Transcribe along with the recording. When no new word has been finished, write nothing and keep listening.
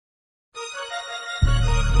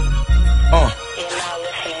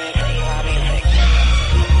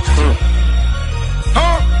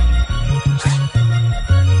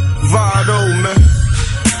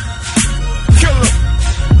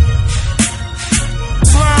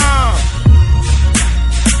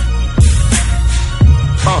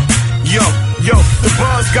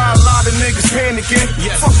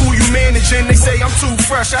too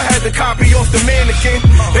fresh, I had to copy off the mannequin.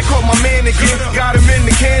 They caught my man again, got him in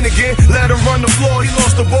the can again. Let him run the floor, he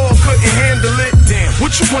lost the ball, couldn't handle it. Damn,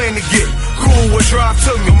 what you plan to get? Cool or drive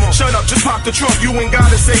to me? Shut up, just pop the trunk, you ain't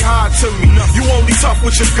gotta say hi to me. You only tough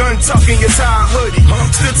with your gun tucked in your tie hoodie.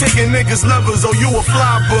 Still taking niggas levers, oh you a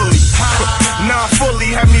fly bully. Nah,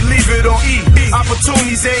 fully, have me leave it on E.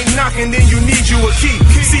 Opportunities ain't knocking, then you need you a key.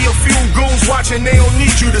 See a few goons watching, they don't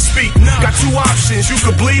need you to speak. Got two options, you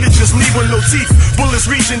could bleed or just leave with no teeth. Bullets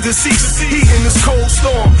reaching deceased, heat in this cold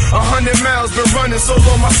storm. 100 miles been running so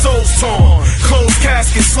long my soul's torn. Closed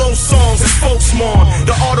casket, slow songs and folks mourn.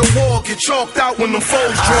 The art of war get chalked out when the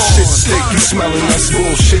foes draw. Shit stick, you smelling us,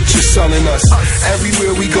 bullshit you're selling us.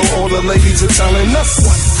 Everywhere we go, all the ladies are telling us.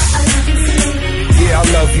 Yeah, I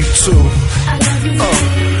love you too.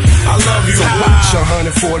 I love you. So watch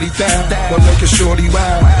 140 down, one like a shorty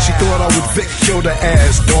wild. She thought I would Vic kill the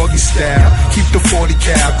ass, doggy style. Keep the 40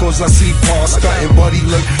 cal, cause I see Paul stunting. But he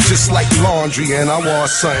look just like laundry and I want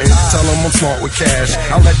something. Tell him I'm smart with cash,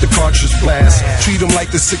 I let the cartridge blast. Treat him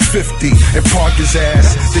like the 650 and park his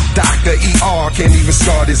ass. The doctor ER can't even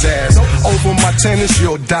start his ass. Over my tennis,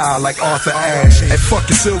 you'll die like Arthur Ashe. At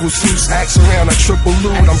fucking silver suits, axe around a triple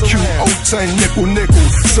loot. I'm cute, 010, nickel,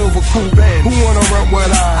 silver coupe. Who wanna run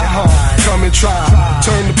with I? Come and try.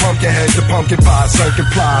 Turn the pumpkin head to pumpkin pie, sunken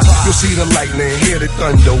ply. You'll see the lightning, hear the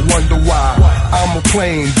thunder, wonder why. I'm a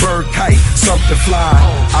plane, bird, kite, something fly.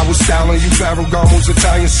 I was styling you Ferragamo's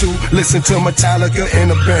Italian suit. Listen to Metallica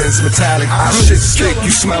in a Benz, metallic. Shit stick,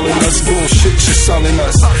 you smelling us, bullshit you're selling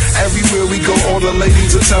us. Everywhere we go, all the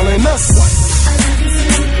ladies are telling us.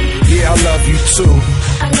 Yeah, I love you too.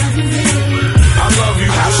 I love you.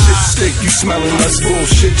 Shit stick, you smelling us,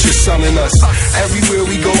 bullshit you're selling us. Everywhere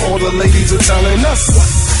we go, all the ladies are telling us.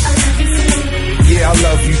 Yeah, I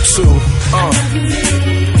love you too.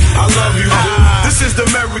 I love you. This is the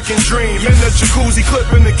American dream. In the jacuzzi,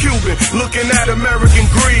 clipping the Cuban, looking at American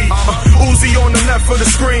greed. Uzi on the left of the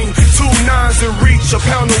screen, 2 9s in reach, a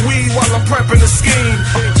pound of weed while I'm prepping the scheme.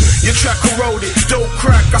 Your track corroded, dope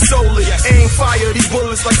crack, I sold it. Aim fire, these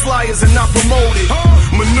bullets like flyers and not promoted.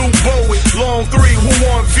 Manu Bowie, long 3,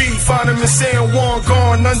 U.wmv. Find him in San Juan,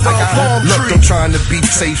 gone under a palm tree. Look, I'm trying to be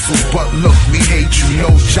tasteful, but look, we hate you.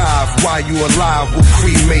 No jive, while you alive, we'll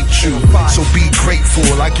cremate you. So be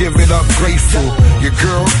grateful, I give it up grateful. Your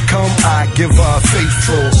girl come, I give her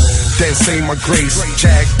faithful. Then say my grace,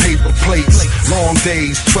 jag paper plates. Long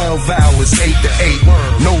days, 12 hours, 8 to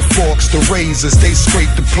 8. No forks, the razors, they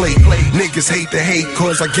scrape the plate. Niggas hate to hate,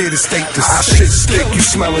 cause I get a steak to shit stick, you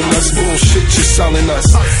smelling us, bullshit you're selling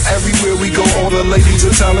us. Everywhere we go, all the ladies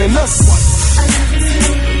are telling us.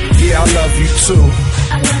 Yeah, I love you too.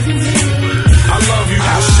 I love you.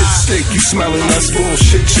 Shit stick, you smelling us,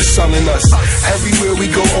 bullshit you're selling us. Everywhere we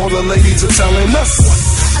go, all the ladies are telling us.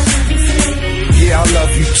 Yeah, I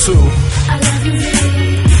love you too.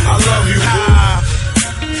 I love you.